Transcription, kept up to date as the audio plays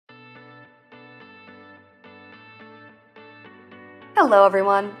Hello,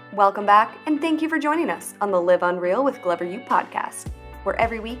 everyone. Welcome back, and thank you for joining us on the Live Unreal with Glover U podcast, where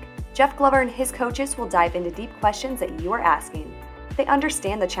every week, Jeff Glover and his coaches will dive into deep questions that you are asking. They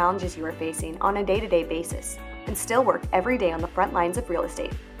understand the challenges you are facing on a day-to-day basis and still work every day on the front lines of real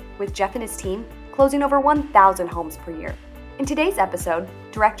estate, with Jeff and his team closing over 1,000 homes per year. In today's episode,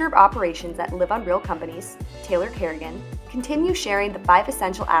 Director of Operations at Live Unreal Companies, Taylor Kerrigan, continues sharing the 5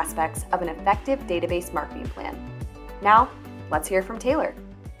 essential aspects of an effective database marketing plan. Now, let's hear from Taylor.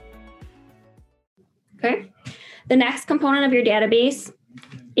 Okay. The next component of your database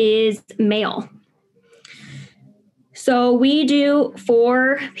is mail. So we do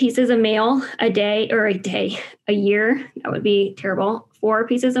 4 pieces of mail a year. That would be terrible. 4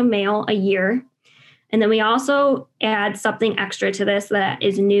 pieces of mail a year. And then we also add something extra to this that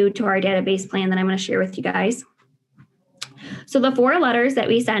is new to our database plan that I'm going to share with you guys. So the 4 letters that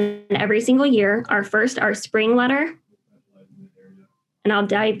we send every single year are first our spring letter. And I'll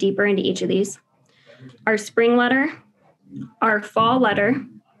dive deeper into each of these. Our spring letter, our fall letter,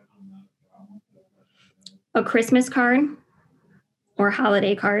 a Christmas card or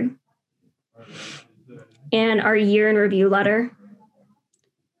holiday card, and our year in review letter,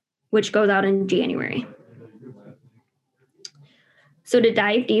 which goes out in January. So to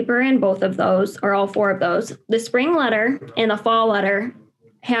dive deeper in both of those, or all 4 of those, the spring letter and the fall letter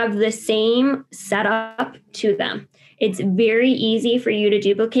have the same setup to them. It's very easy for you to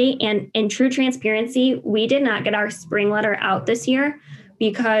duplicate. And in true transparency, we did not get our spring letter out this year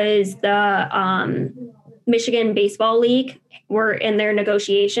because the Michigan Baseball League were in their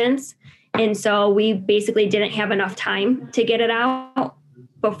negotiations. And so we basically didn't have enough time to get it out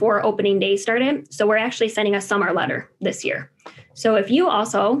before opening day started. So we're actually sending a summer letter this year. So if you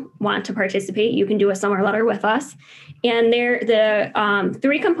also want to participate, you can do a summer letter with us. And the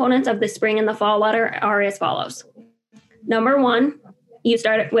 3 components of the spring and the fall letter are as follows. Number 1, you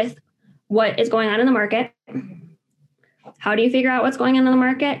start with what is going on in the market. How do you figure out what's going on in the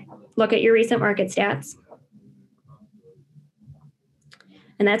market? Look at your recent market stats.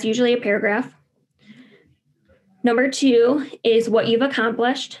 And that's usually a paragraph. Number 2 is what you've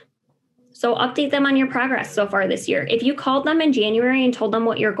accomplished. So update them on your progress so far this year. If you called them in January and told them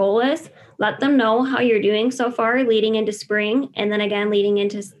what your goal is, let them know how you're doing so far leading into spring and then again leading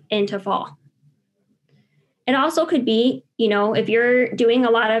into fall. It also could be, if you're doing a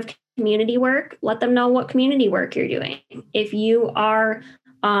lot of community work, let them know what community work you're doing. If you are,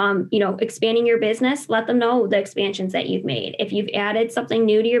 expanding your business, let them know the expansions that you've made. If you've added something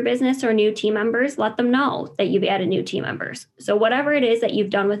new to your business or new team members, let them know that you've added new team members. So whatever it is that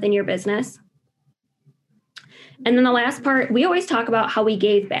you've done within your business. And then the last part, we always talk about how we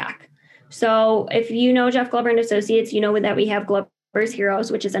gave back. So if you know Jeff Glover and Associates, you know that we have Glover's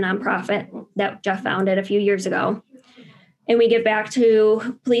Heroes, which is a nonprofit that Jeff founded a few years ago. And we give back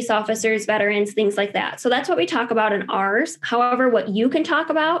to police officers, veterans, things like that. So that's what we talk about in ours. However, what you can talk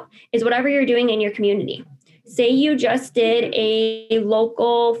about is whatever you're doing in your community. Say you just did a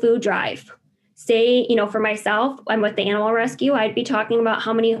local food drive. Say, for myself, I'm with the animal rescue. I'd be talking about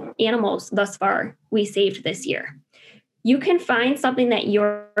how many animals thus far we saved this year. You can find something that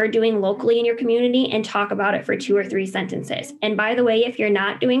you're doing locally in your community and talk about it for 2 or 3 sentences. And by the way, if you're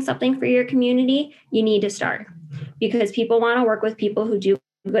not doing something for your community, you need to start, because people want to work with people who do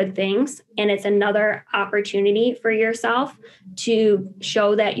good things. And it's another opportunity for yourself to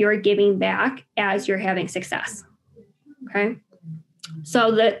show that you're giving back as you're having success. Okay.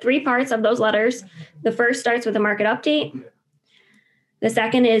 So the 3 parts of those letters, the first starts with a market update. The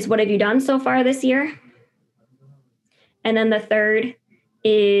second is, what have you done so far this year? And then the third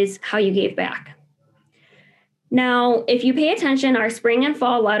is how you gave back. Now, if you pay attention, our spring and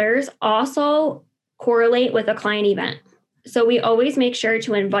fall letters also correlate with a client event. So we always make sure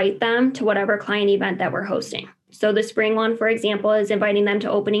to invite them to whatever client event that we're hosting. So the spring one, for example, is inviting them to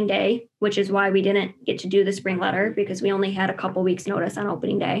opening day, which is why we didn't get to do the spring letter, because we only had a couple weeks notice on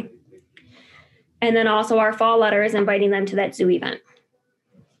opening day. And then also our fall letter is inviting them to that zoo event.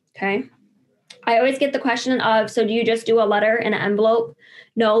 Okay. I always get the question of, so do you just do a letter in an envelope?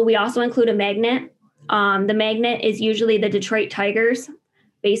 No, we also include a magnet. The magnet is usually the Detroit Tigers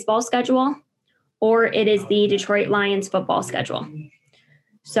baseball schedule, or it is the Detroit Lions football schedule.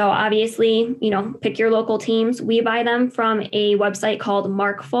 So obviously, pick your local teams. We buy them from a website called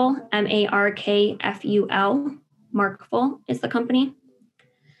Markful, Markful. Markful is the company.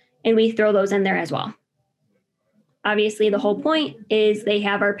 And we throw those in there as well. Obviously, the whole point is they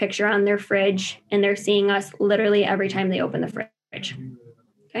have our picture on their fridge and they're seeing us literally every time they open the fridge.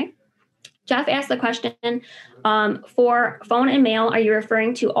 Okay. Jeff asked the question, for phone and mail, are you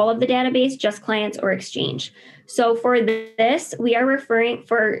referring to all of the database, just clients, or exchange? So for this, we are referring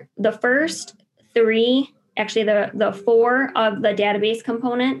for the first three, actually the four of the database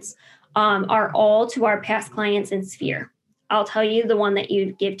components are all to our past clients in Sphere. I'll tell you the one that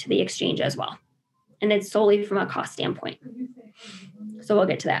you give to the exchange as well. And it's solely from a cost standpoint. So we'll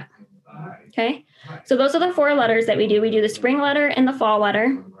get to that. Okay. So those are the four letters that we do. We do the spring letter and the fall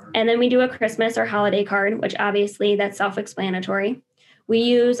letter. And then we do a Christmas or holiday card, which obviously that's self-explanatory. We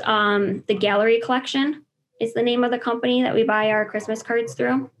use the Gallery Collection is the name of the company that we buy our Christmas cards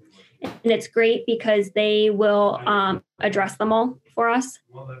through. And it's great because they will address them all for us.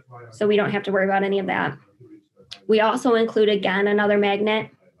 So we don't have to worry about any of that. We also include, again, another magnet.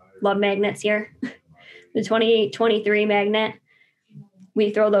 Love magnets here. The 2023 magnet.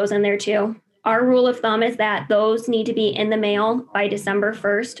 We throw those in there too. Our rule of thumb is that those need to be in the mail by December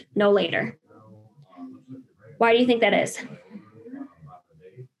 1st, no later. Why do you think that is?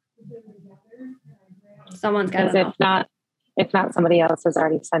 Someone's got to know. If not, somebody else has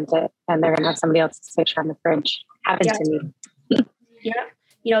already sent it and they're going to have somebody else's picture on the fridge. Happened to me. Yeah.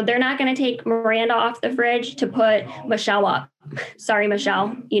 You know, they're not going to take Miranda off the fridge to put Michelle up. Sorry,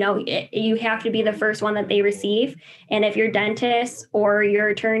 Michelle. You know, you have to be the first one that they receive. And if your dentist or your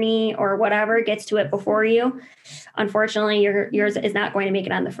attorney or whatever gets to it before you, unfortunately, yours is not going to make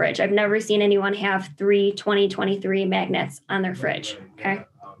it on the fridge. I've never seen anyone have 3 2023 magnets on their fridge. Okay.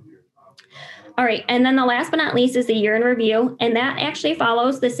 All right. And then the last but not least is the year in review. And that actually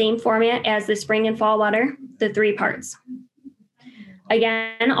follows the same format as the spring and fall letter, the 3 parts.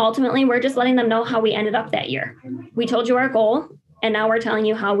 Again, ultimately, we're just letting them know how we ended up that year. We told you our goal, and now we're telling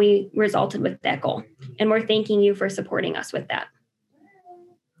you how we resulted with that goal. And we're thanking you for supporting us with that.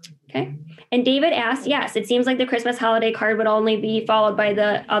 Okay. And David asked, yes, it seems like the Christmas holiday card would only be followed by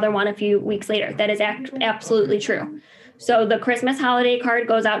the other one a few weeks later. That is absolutely true. So the Christmas holiday card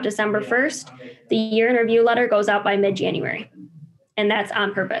goes out December 1st. The year in review letter goes out by mid-January. And that's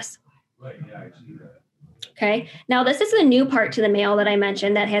on purpose. Okay. Now, this is a new part to the mail that I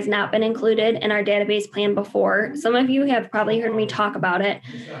mentioned that has not been included in our database plan before. Some of you have probably heard me talk about it,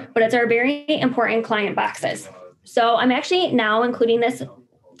 but it's our very important client boxes. So I'm actually now including this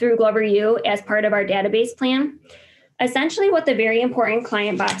through Glover U as part of our database plan. Essentially, what the very important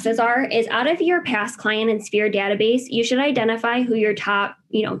client boxes are is out of your past client and Sphere database, you should identify who your top,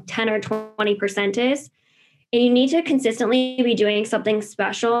 10 or 20% is. And you need to consistently be doing something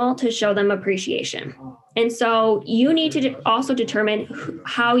special to show them appreciation. And so you need to also determine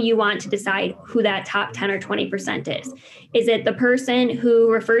how you want to decide who that top 10 or 20% is. Is it the person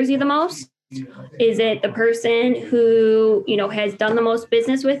who refers you the most? Is it the person who, has done the most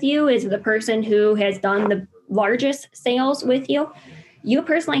business with you? Is it the person who has done the largest sales with you? You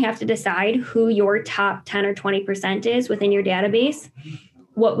personally have to decide who your top 10 or 20% is within your database.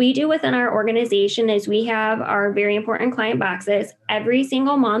 What we do within our organization is we have our very important client boxes. Every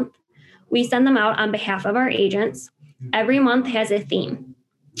single month, we send them out on behalf of our agents. Every month has a theme.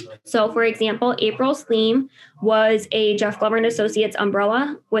 So, for example, April's theme was a Jeff Glover and Associates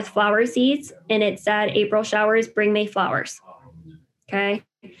umbrella with flower seeds, and it said, April showers bring May flowers. Okay.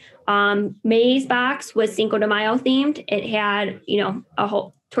 May's box was Cinco de Mayo themed. It had, a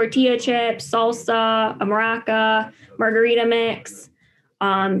whole tortilla chip, salsa, a maraca, margarita mix.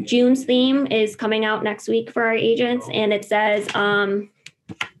 June's theme is coming out next week for our agents, and it says,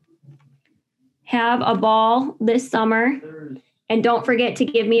 have a ball this summer, and don't forget to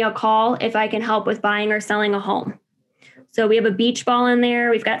give me a call if I can help with buying or selling a home. So we have a beach ball in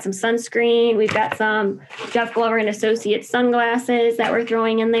there. We've got some sunscreen. We've got some Jeff Glover and Associates sunglasses that we're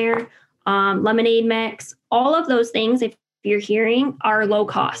throwing in there, lemonade mix. All of those things, if you're hearing, are low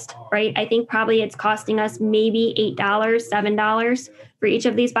cost, right? I think probably it's costing us maybe $8, $7 for each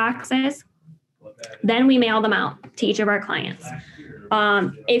of these boxes. Then we mail them out to each of our clients.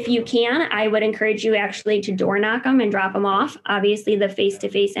 If you can, I would encourage you actually to door knock them and drop them off. Obviously, the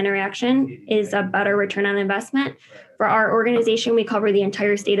face-to-face interaction is a better return on investment. For our organization, we cover the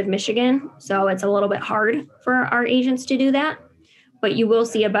entire state of Michigan, so it's a little bit hard for our agents to do that, but you will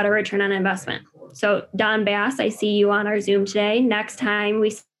see a better return on investment. So Don Bass, I see you on our Zoom today. Next time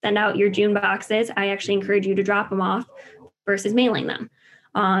we send out your June boxes, I actually encourage you to drop them off versus mailing them.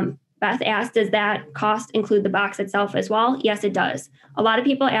 Beth asked, does that cost include the box itself as well? Yes, it does. A lot of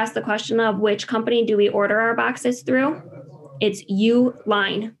people ask the question of which company do we order our boxes through? It's U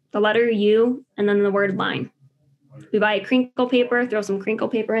Line, the letter U, and then the word line. We buy crinkle paper, throw some crinkle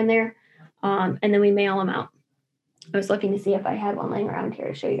paper in there, and then we mail them out. I was looking to see if I had one laying around here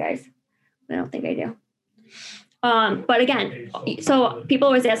to show you guys. I don't think I do. But again, so people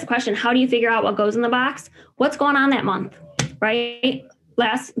always ask the question, how do you figure out what goes in the box? What's going on that month, right?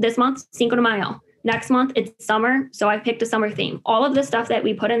 This month, Cinco de Mayo. Next month, it's summer. So I picked a summer theme. All of the stuff that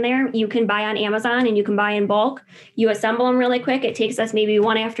we put in there, you can buy on Amazon and you can buy in bulk. You assemble them really quick. It takes us maybe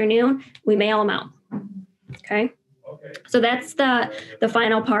one afternoon. We mail them out. Okay. So that's the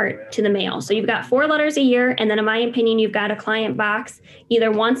final part to the mail. So you've got 4 letters a year. And then in my opinion, you've got a client box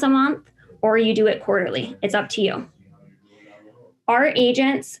either once a month or you do it quarterly. It's up to you. Our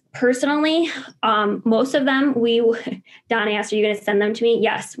agents, personally, most of them, Don asked, are you going to send them to me?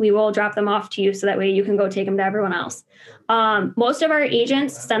 Yes, we will drop them off to you so that way you can go take them to everyone else. Most of our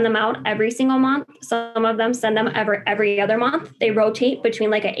agents send them out every single month. Some of them send them every other month. They rotate between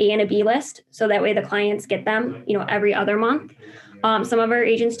like an A and a B list. So that way the clients get them, every other month. Some of our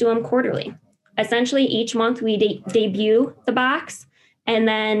agents do them quarterly. Essentially, each month we debut the box and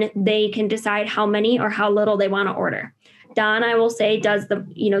then they can decide how many or how little they want to order. Don, I will say, does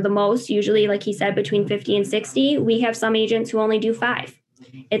the most, usually, like he said, between 50 and 60. We have some agents who only do 5.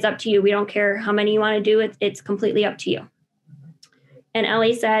 It's up to you. We don't care how many you want to do. It's completely up to you. And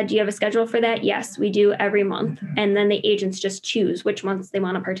Ellie said, do you have a schedule for that? Yes, we do every month. And then the agents just choose which months they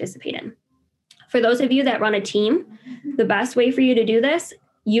want to participate in. For those of you that run a team, the best way for you to do this,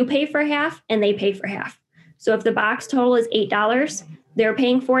 you pay for half and they pay for half. So if the box total is $8, they're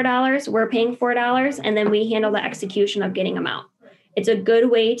paying $4, we're paying $4, and then we handle the execution of getting them out. It's a good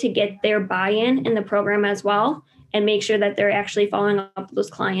way to get their buy-in in the program as well and make sure that they're actually following up with those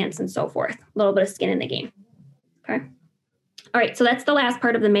clients and so forth. A little bit of skin in the game. Okay. All right. So that's the last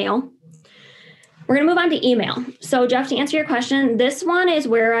part of the mail. We're going to move on to email. So Jeff, to answer your question, this one is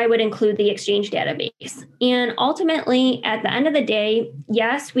where I would include the Exchange database. And ultimately, at the end of the day,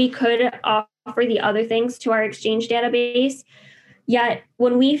 yes, we could offer the other things to our Exchange database. Yet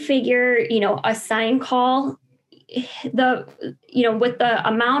when we figure, a sign call, with the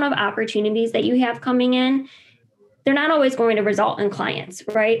amount of opportunities that you have coming in, they're not always going to result in clients,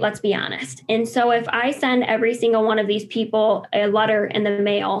 right? Let's be honest. And so if I send every single one of these people a letter in the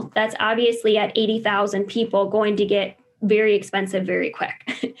mail, that's obviously at 80,000 people going to get very expensive very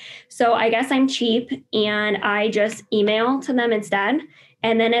quick. So I guess I'm cheap and I just email to them instead.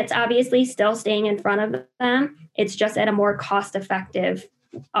 And then it's obviously still staying in front of them. It's just at a more cost-effective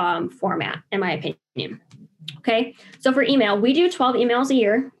format, in my opinion. Okay, so for email, we do 12 emails a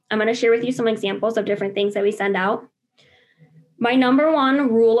year. I'm going to share with you some examples of different things that we send out. My number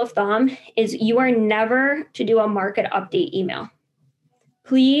one rule of thumb is you are never to do a market update email.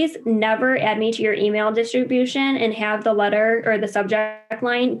 Please never add me to your email distribution and have the letter or the subject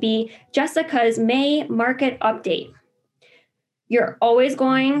line be Jessica's May market update. You're always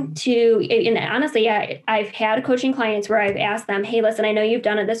going to, and honestly, I've had coaching clients where I've asked them, hey, listen, I know you've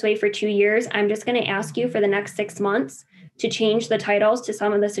done it this way for 2 years. I'm just going to ask you for the next 6 months to change the titles to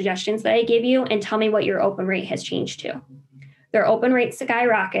some of the suggestions that I gave you and tell me what your open rate has changed to. Their open rate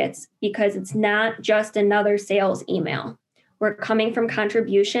skyrockets because it's not just another sales email. We're coming from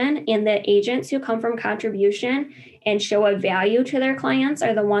contribution, and the agents who come from contribution and show a value to their clients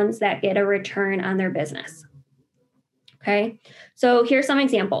are the ones that get a return on their business. Okay, so here's some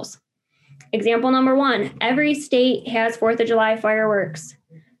examples. Example number 1, every state has 4th of July fireworks.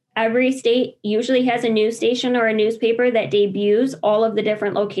 Every state usually has a news station or a newspaper that debuts all of the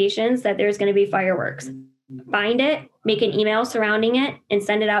different locations that there's going to be fireworks. Find it, make an email surrounding it, and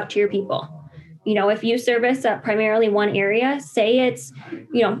send it out to your people. If you service primarily one area, say it's,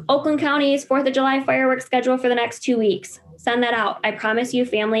 Oakland County's 4th of July fireworks schedule for the next 2 weeks. Send that out. I promise you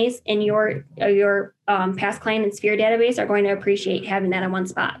families in your past client and Sphere database are going to appreciate having that in one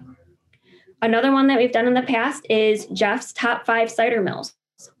spot. Another one that we've done in the past is Jeff's top 5 cider mills.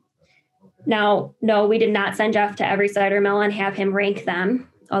 Now, no, we did not send Jeff to every cider mill and have him rank them,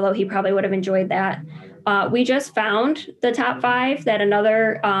 although he probably would have enjoyed that. We just found the top 5 that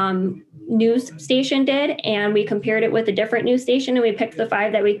another news station did, and we compared it with a different news station, and we picked the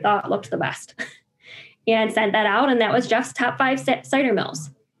 5 that we thought looked the best. And sent that out, and that was Jeff's top 5 cider mills.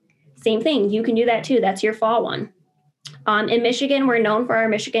 Same thing, you can do that too. That's your fall one. In Michigan, we're known for our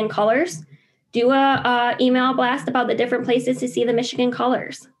Michigan colors. Do a email blast about the different places to see the Michigan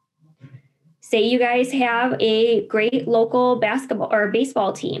colors. Say you guys have a great local basketball or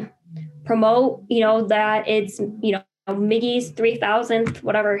baseball team. Promote, that it's, Miggy's 3000th,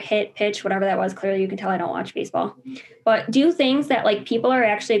 whatever hit, pitch, whatever that was. Clearly, you can tell I don't watch baseball. But do things that people are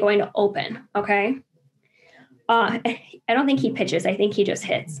actually going to open, okay? I don't think he pitches. I think he just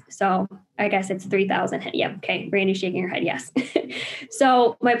hits. So I guess it's 3,000 hit. Yep. Okay. Randy's shaking her head. Yes.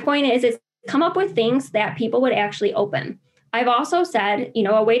 So my point is come up with things that people would actually open. I've also said,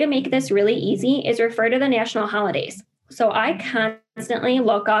 a way to make this really easy is refer to the national holidays. So I constantly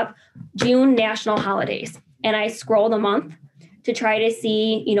look up June national holidays and I scroll the month to try to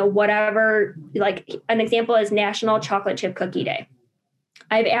see, whatever, like an example is National Chocolate Chip Cookie Day.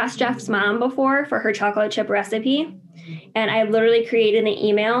 I've asked Jeff's mom before for her chocolate chip recipe, and I literally created an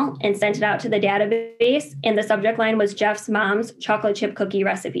email and sent it out to the database. And the subject line was Jeff's mom's chocolate chip cookie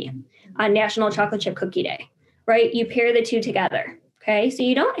recipe on National Chocolate Chip Cookie Day, right? You pair the two together. Okay. So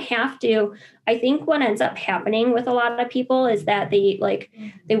you don't have to. I think what ends up happening with a lot of people is that they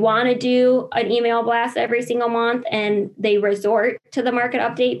want to do an email blast every single month and they resort to the market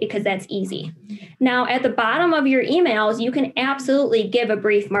update because that's easy. Now, at the bottom of your emails, you can absolutely give a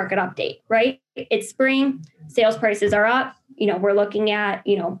brief market update, right? It's spring, sales prices are up. We're looking at,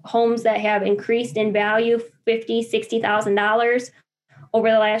 homes that have increased in value, $50,000, $60,000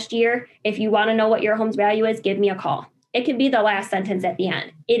 over the last year. If you want to know what your home's value is, give me a call. It could be the last sentence at the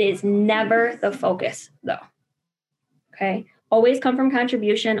end. It is never the focus, though. Okay. Always come from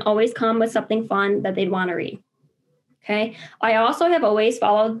contribution. Always come with something fun that they'd want to read. Okay. I also have always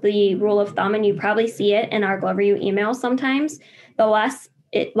followed the rule of thumb, and you probably see it in our Glover U emails sometimes. The less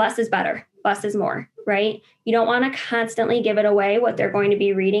is better. Less is more, right? You don't want to constantly give it away what they're going to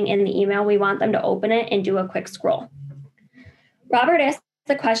be reading in the email. We want them to open it and do a quick scroll. Robert asked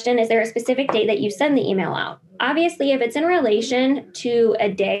the question, is there a specific date that you send the email out? Obviously, if it's in relation to a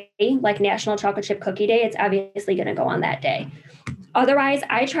day like National Chocolate Chip Cookie Day, it's obviously going to go on that day. Otherwise,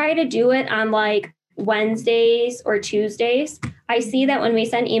 I try to do it on like Wednesdays or Tuesdays. I see that when we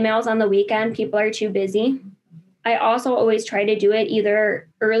send emails on the weekend, people are too busy. I also always try to do it either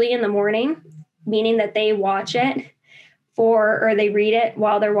early in the morning, meaning that they watch it or they read it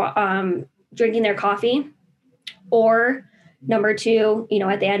while they're drinking their coffee, or number two,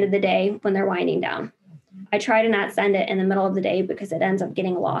 at the end of the day when they're winding down. I try to not send it in the middle of the day because it ends up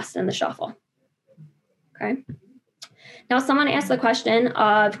getting lost in the shuffle. Okay. Now, someone asked the question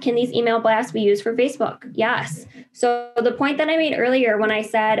of, can these email blasts be used for Facebook? Yes. So the point that I made earlier when I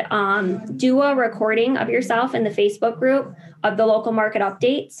said, do a recording of yourself in the Facebook group of the local market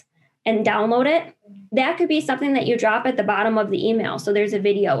updates and download it, that could be something that you drop at the bottom of the email. So there's a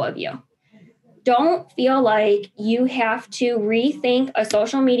video of you. Don't feel like you have to rethink a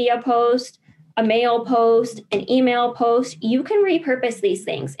social media post, a mail post, an email post. You can repurpose these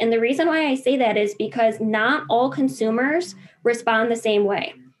things. And the reason why I say that is because not all consumers respond the same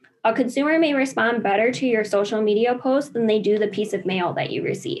way. A consumer may respond better to your social media post than they do the piece of mail that you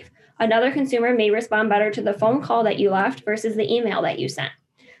receive. Another consumer may respond better to the phone call that you left versus the email that you sent.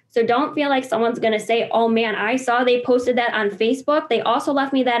 So don't feel like someone's going to say, oh man, I saw they posted that on Facebook. They also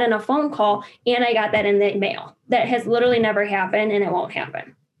left me that in a phone call and I got that in the mail. That has literally never happened and it won't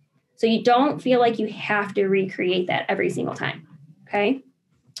happen. So you don't feel like you have to recreate that every single time. Okay.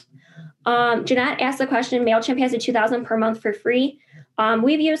 Jeanette asked the question, MailChimp has a $2,000 per month for free.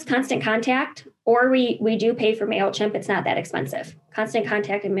 We've used Constant Contact, or we do pay for MailChimp. It's not that expensive. Constant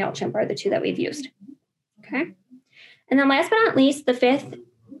Contact and MailChimp are the two that we've used. Okay. And then last but not least, the fifth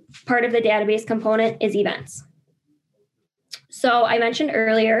part of the database component is events. So I mentioned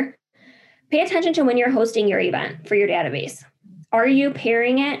earlier, pay attention to when you're hosting your event for your database. Are you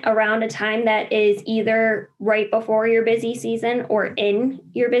pairing it around a time that is either right before your busy season or in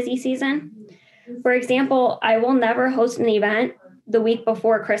your busy season? For example, I will never host an event the week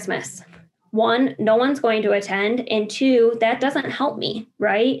before Christmas. One, no one's going to attend. And two, that doesn't help me,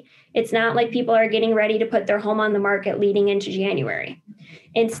 right? It's not like people are getting ready to put their home on the market leading into January.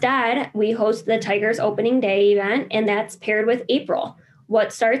 Instead, we host the Tigers opening day event, and that's paired with April.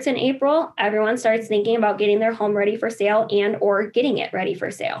 What starts in April, everyone starts thinking about getting their home ready for sale and or getting it ready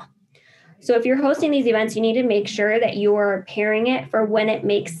for sale. So if you're hosting these events, you need to make sure that you are pairing it for when it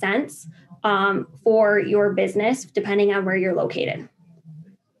makes sense for your business, depending on where you're located.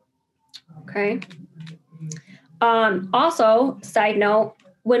 Okay. Also, side note,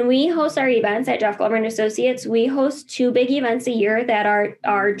 when we host our events at Jeff Glover & Associates, we host 2 big events a year that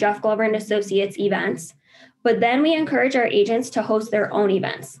are Jeff Glover & Associates events. But then we encourage our agents to host their own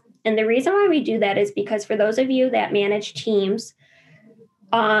events. And the reason why we do that is because for those of you that manage teams,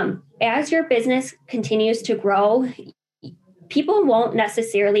 as your business continues to grow, people won't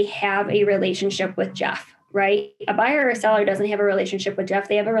necessarily have a relationship with Jeff, right? A buyer or a seller doesn't have a relationship with Jeff.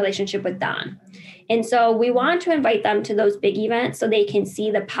 They have a relationship with Don. And so we want to invite them to those big events so they can see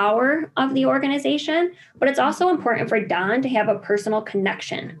the power of the organization. But it's also important for Don to have a personal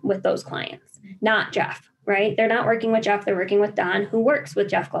connection with those clients. not Jeff, right? They're not working with Jeff. They're working with Don, who works with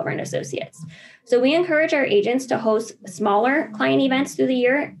Jeff Glover and Associates. So we encourage our agents to host smaller client events through the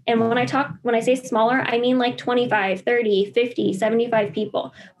year. And when I say smaller, I mean like 25, 30, 50, 75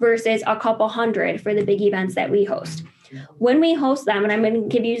 people versus a couple hundred for the big events that we host. When we host them, and I'm going to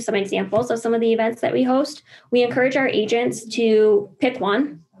give you some examples of some of the events that we host, we encourage our agents to pick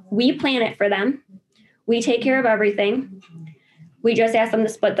one. We plan it for them. We take care of everything. We just ask them to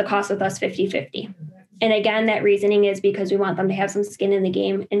split the cost with us 50-50. And again, that reasoning is because we want them to have some skin in the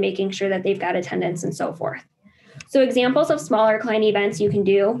game and making sure that they've got attendance and so forth. So examples of smaller client events you can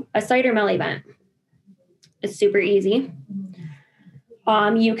do: a cider mill event. It's super easy.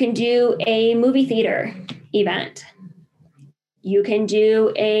 You can do a movie theater event. You can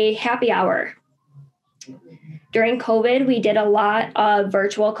do a happy hour. During COVID, we did a lot of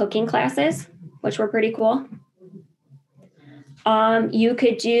virtual cooking classes, which were pretty cool. You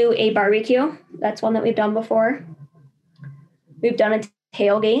could do a barbecue. That's one that we've done before. We've done a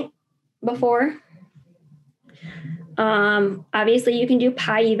tailgate before. Obviously, you can do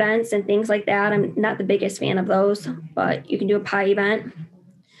pie events and things like that. I'm not the biggest fan of those, but you can do a pie event.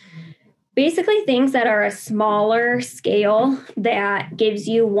 Basically, things that are a smaller scale that gives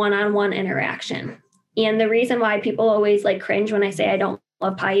you one-on-one interaction. And the reason why people always like cringe when I say I don't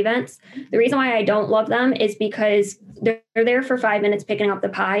love pie events, the reason why I don't love them is because they're there for 5 minutes picking up the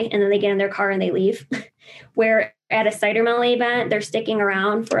pie and then they get in their car and they leave. Where at a cider mill event, they're sticking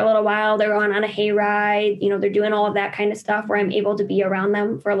around for a little while. They're going on a hayride, they're doing all of that kind of stuff where I'm able to be around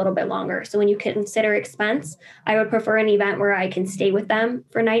them for a little bit longer. So when you consider expense, I would prefer an event where I can stay with them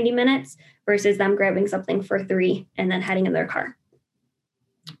for 90 minutes versus them grabbing something for 3 and then heading in their car.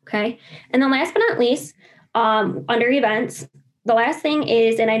 Okay. And then last but not least, under events, the last thing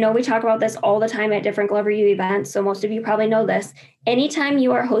is, and I know we talk about this all the time at different Glover U events, so most of you probably know this, anytime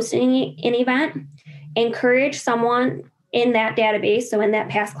you are hosting an event, encourage someone in that database, so in that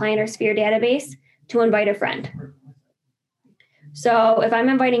past client or sphere database, to invite a friend. So if I'm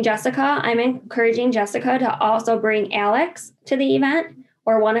inviting Jessica, I'm encouraging Jessica to also bring Alex to the event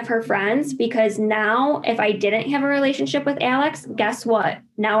or one of her friends, because now if I didn't have a relationship with Alex, guess what?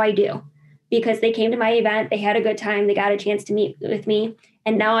 Now I do. Because they came to my event, they had a good time, they got a chance to meet with me,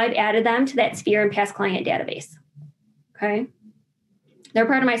 and now I've added them to that sphere and past client database. Okay. They're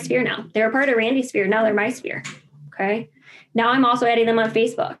part of my sphere now. They're a part of Randy's sphere. Now they're my sphere. Okay. Now I'm also adding them on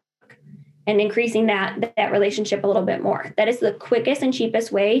Facebook and increasing that relationship a little bit more. That is the quickest and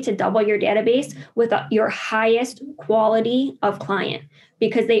cheapest way to double your database with your highest quality of client,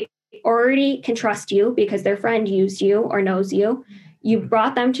 because they already can trust you because their friend used you or knows you. You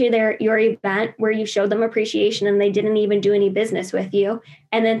brought them to your event where you showed them appreciation and they didn't even do any business with you.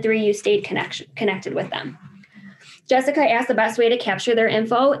 And then 3, you stayed connected with them. Jessica asked the best way to capture their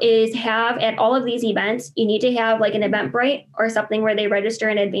info is have at all of these events, you need to have like an Eventbrite or something where they register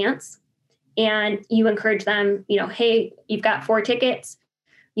in advance. And you encourage them, hey, you've got 4 tickets,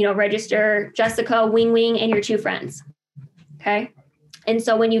 register Jessica, Wing, and your 2 friends. Okay. And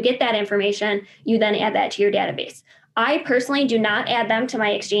so when you get that information, you then add that to your database. I personally do not add them to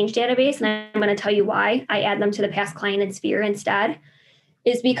my Exchange database, and I'm going to tell you why I add them to the past client and sphere instead,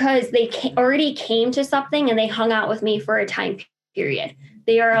 is because they already came to something and they hung out with me for a time period.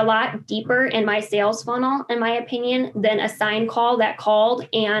 They are a lot deeper in my sales funnel, in my opinion, than a sign call that called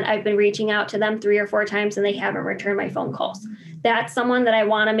and I've been reaching out to them 3 or 4 times and they haven't returned my phone calls. That's someone that I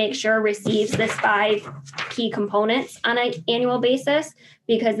want to make sure receives this 5 key components on an annual basis,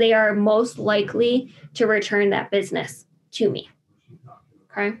 because they are most likely to return that business to me.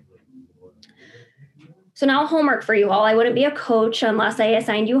 Okay. So now homework for you all. I wouldn't be a coach unless I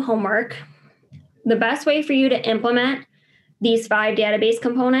assigned you homework. The best way for you to implement these 5 database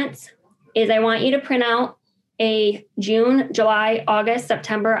components is I want you to print out a June, July, August,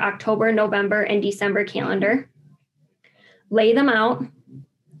 September, October, November, and December calendar. Lay them out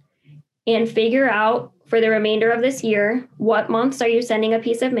and figure out for the remainder of this year, what months are you sending a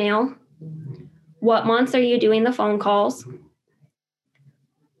piece of mail? What months are you doing the phone calls?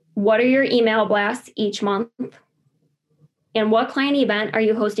 What are your email blasts each month? And what client event are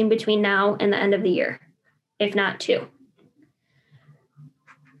you hosting between now and the end of the year, if not 2?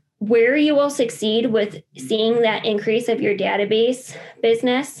 Where you will succeed with seeing that increase of your database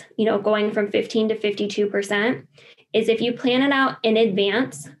business, going from 15 to 52%, is if you plan it out in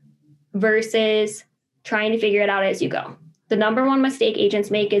advance versus trying to figure it out as you go. The number one mistake agents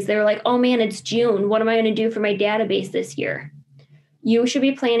make is they're like, oh man, it's June. What am I going to do for my database this year? You should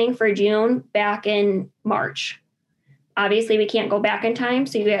be planning for June back in March, Obviously, we can't go back in time,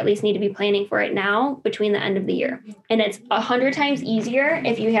 so you at least need to be planning for it now between the end of the year. And it's 100 times easier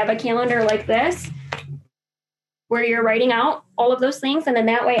if you have a calendar like this, where you're writing out all of those things. And then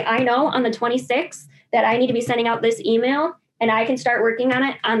that way I know on the 26th that I need to be sending out this email, and I can start working on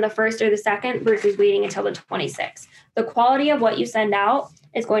it on the 1st or the 2nd versus waiting until the 26th. The quality of what you send out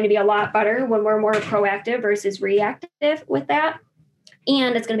is going to be a lot better when we're more proactive versus reactive with that.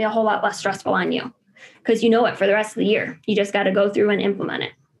 And it's going to be a whole lot less stressful on you because you know it for the rest of the year. You just got to go through and implement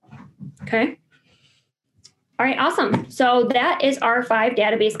it. Okay. All right. Awesome. So that is our 5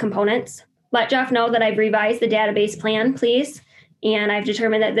 database components. Let Jeff know that I've revised the database plan, please. And I've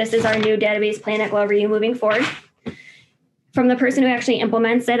determined that this is our new database plan at Glover U moving forward. From the person who actually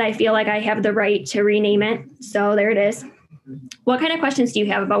implements it, I feel like I have the right to rename it. So there it is. What kind of questions do you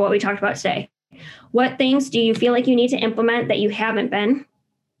have about what we talked about today? What things do you feel like you need to implement that you haven't been?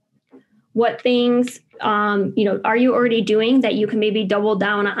 What things, are you already doing that you can maybe double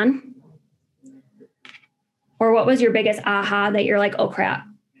down on? Or what was your biggest aha that you're like, oh crap,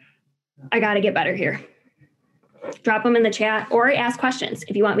 I got to get better here? Drop them in the chat or ask questions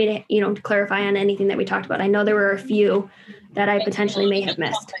if you want me to, clarify on anything that we talked about. I know there were a few that I potentially may have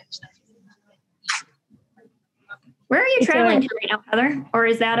missed. Where are you traveling to right now, Heather? Or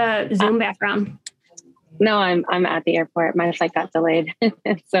is that a Zoom background? No, I'm at the airport. My flight got delayed.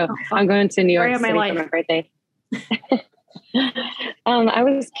 So I'm going to New York City for my birthday. I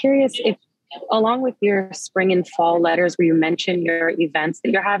was curious if, along with your spring and fall letters where you mention your events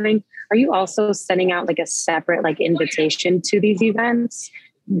that you're having, are you also sending out like a separate invitation to these events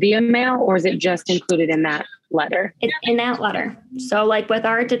via mail, or is it just included in that letter? It's in that letter. So with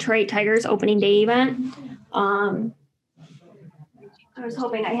our Detroit Tigers opening day event, I was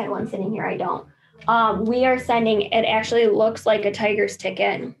hoping I had one sitting here. I don't. We are sending, it actually looks like a Tigers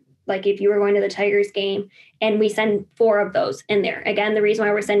ticket, like if you were going to the Tigers game, and we send 4 of those in there. Again, the reason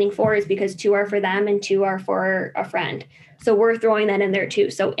why we're sending 4 is because 2 are for them and 2 are for a friend. So we're throwing that in there too.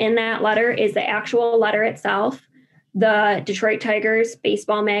 So in that letter is the actual letter itself, the Detroit Tigers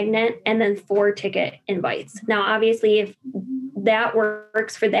baseball magnet, and then 4 ticket invites. Now, obviously, if that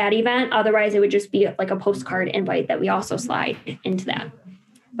works for that event, otherwise it would just be like a postcard invite that we also slide into that.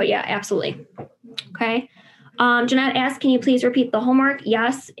 But yeah, absolutely. Okay. Jeanette asked, can you please repeat the homework?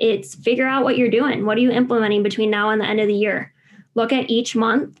 Yes, it's figure out what you're doing. What are you implementing between now and the end of the year? Look at each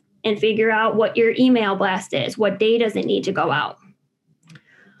month and figure out what your email blast is. What day does it need to go out?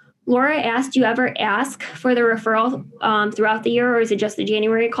 Laura asked, do you ever ask for the referral throughout the year, or is it just the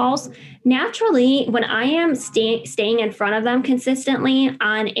January calls? Naturally, when I am staying in front of them consistently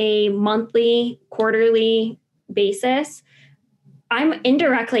on a monthly, quarterly basis, I'm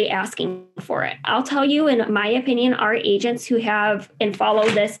indirectly asking for it. I'll tell you, in my opinion, our agents who have and follow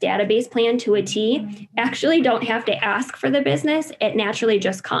this database plan to a T actually don't have to ask for the business. It naturally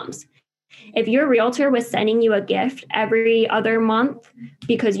just comes. If your realtor was sending you a gift every other month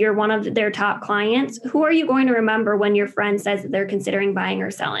because you're one of their top clients, who are you going to remember when your friend says that they're considering buying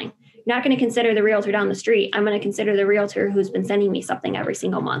or selling? You're not going to consider the realtor down the street. I'm going to consider the realtor who's been sending me something every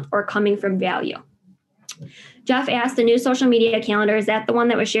single month or coming from value. Jeff asked, the new social media calendar, is that the one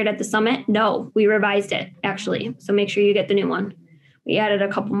that was shared at the summit? No, we revised it, actually. So make sure you get the new one. We added a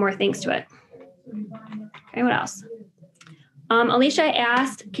couple more things to it. Okay, what else? Alicia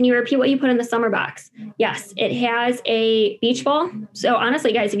asked, can you repeat what you put in the summer box? Yes, it has a beach ball. So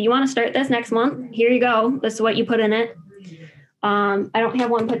honestly, guys, if you want to start this next month, here you go. This is what you put in it. I don't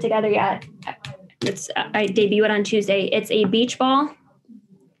have one put together yet. I debut it on Tuesday. It's a beach ball.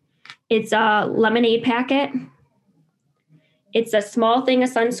 It's a lemonade packet. It's a small thing of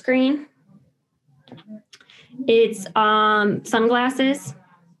sunscreen. It's sunglasses.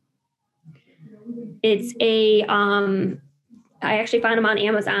 It's a, I actually found them on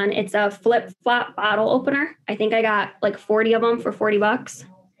Amazon. It's a flip-flop bottle opener. I think I got 40 of them for $40.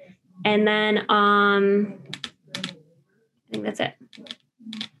 And then I think that's it.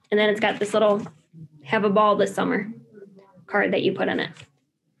 And then it's got this little have a ball this summer card that you put in it.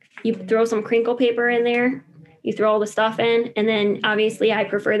 You throw some crinkle paper in there, you throw all the stuff in, and then obviously I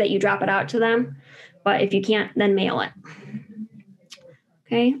prefer that you drop it out to them, but if you can't, then mail it.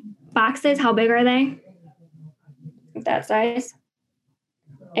 Okay. Boxes, how big are they? That size.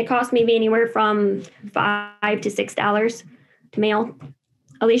 It costs maybe anywhere from $5 to $6 to mail.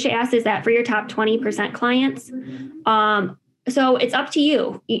 Alicia asked, is that for your top 20% clients? So it's up to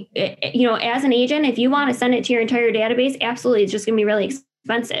you. As an agent, if you want to send it to your entire database, absolutely, it's just going to be really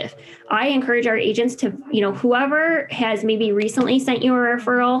expensive. I encourage our agents to, whoever has maybe recently sent you a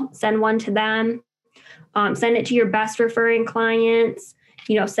referral, send one to them. Send it to your best referring clients.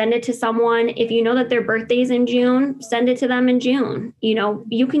 send it to someone. If you know that their birthday's in June, send it to them in June.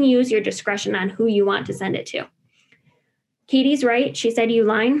 You can use your discretion on who you want to send it to. Katie's right. She said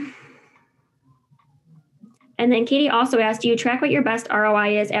Uline. And then Katie also asked, do you track what your best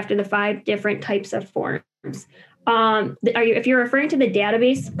ROI is after the 5 different types of forms? If you're referring to the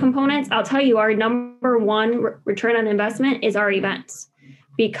database components, I'll tell you our number one return on investment is our events,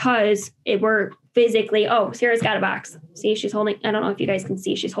 because we're physically, Sarah's got a box. See, she's holding, I don't know if you guys can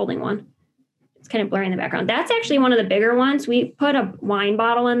see, she's holding one. It's kind of blurry in the background. That's actually one of the bigger ones. We put a wine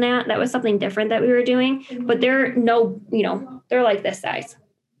bottle in that. That was something different that we were doing, but they're like this size.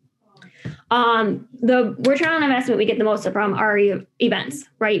 The return on investment we get the most from our events,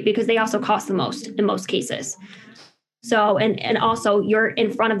 right? Because they also cost the most in most cases. So, and also you're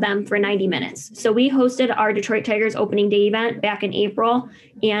in front of them for 90 minutes. So we hosted our Detroit Tigers opening day event back in April.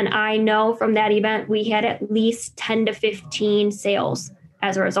 And I know from that event, we had at least 10 to 15 sales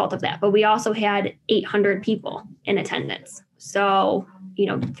as a result of that. But we also had 800 people in attendance. So,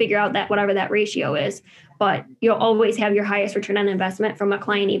 figure out that whatever that ratio is. But you'll always have your highest return on investment from a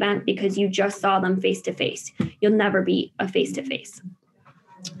client event because you just saw them face-to-face. You'll never beat a face-to-face.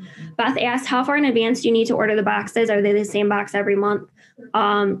 Beth asked, how far in advance do you need to order the boxes? Are they the same box every month?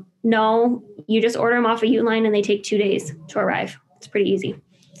 No, you just order them off of Uline and they take 2 days to arrive. It's pretty easy.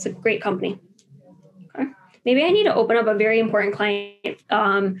 It's a great company. Okay. Maybe I need to open up a very important client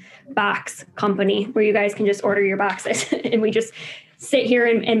box company where you guys can just order your boxes and we just sit here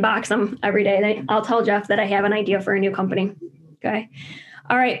and box them every day. I'll tell Jeff that I have an idea for a new company. Okay.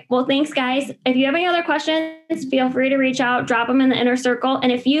 All right. Well, thanks, guys. If you have any other questions, feel free to reach out, drop them in the inner circle. And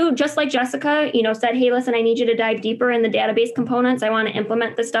if you, just like Jessica, said, hey, listen, I need you to dive deeper in the database components. I want to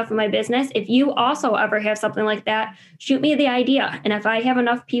implement this stuff in my business. If you also ever have something like that, shoot me the idea. And if I have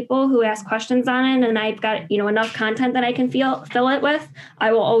enough people who ask questions on it and I've got, enough content that I can fill it with,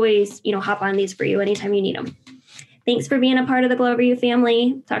 I will always, hop on these for you anytime you need them. Thanks for being a part of the Glover U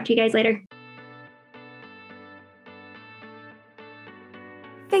family. Talk to you guys later.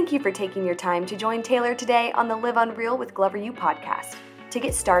 Thank you for taking your time to join Taylor today on the Live Unreal with Glover U podcast. To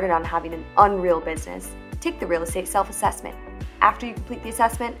get started on having an unreal business, take the real estate self-assessment. After you complete the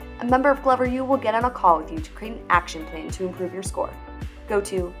assessment, a member of Glover U will get on a call with you to create an action plan to improve your score. Go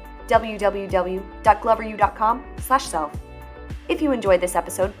to www.gloveru.com/self. If you enjoyed this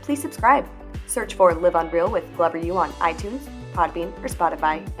episode, please subscribe. Search for Live Unreal with Glover U on iTunes, Podbean, or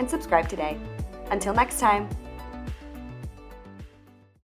Spotify, and subscribe today. Until next time.